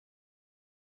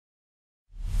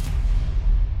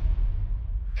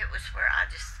It was where I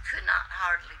just could not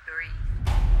hardly breathe,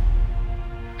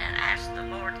 and asked the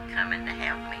Lord to come and to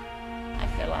help me. I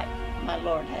feel like my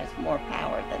Lord has more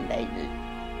power than they do,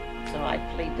 so I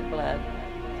plead the blood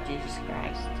of Jesus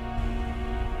Christ.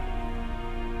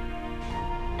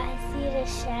 I see the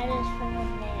shadows from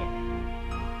in there.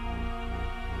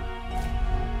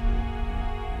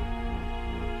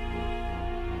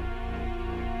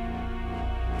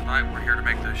 Tonight we're here to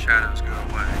make those shadows go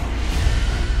away.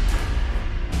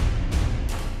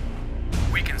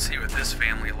 We can see with this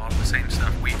family a lot of the same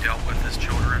stuff we dealt with as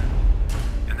children,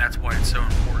 and that's why it's so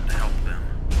important to help them.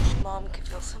 Mom could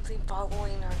feel something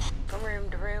following her from room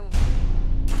to room.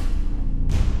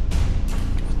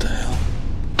 What the hell?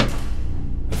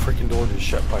 The freaking door just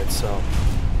shut by itself.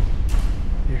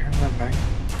 You hear that bang?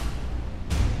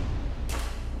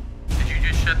 Did you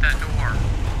just shut that door?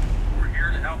 We're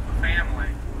here to help the family,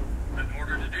 but in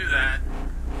order to do that,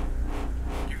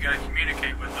 you've got to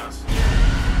communicate with us.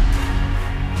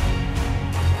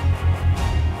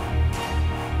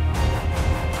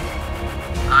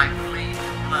 I plead the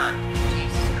blood of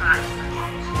Jesus Christ.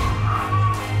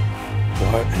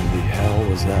 What in the hell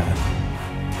was that?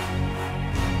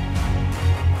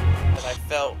 But I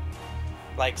felt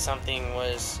like something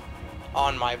was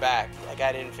on my back. Like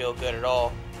I didn't feel good at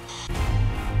all.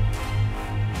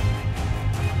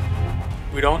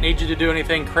 We don't need you to do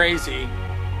anything crazy,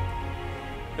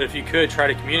 but if you could try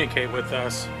to communicate with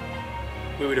us,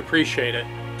 we would appreciate it.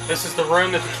 This is the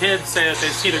room that the kids say that they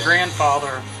see the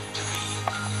grandfather.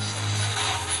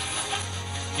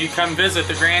 You come visit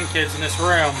the grandkids in this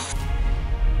room.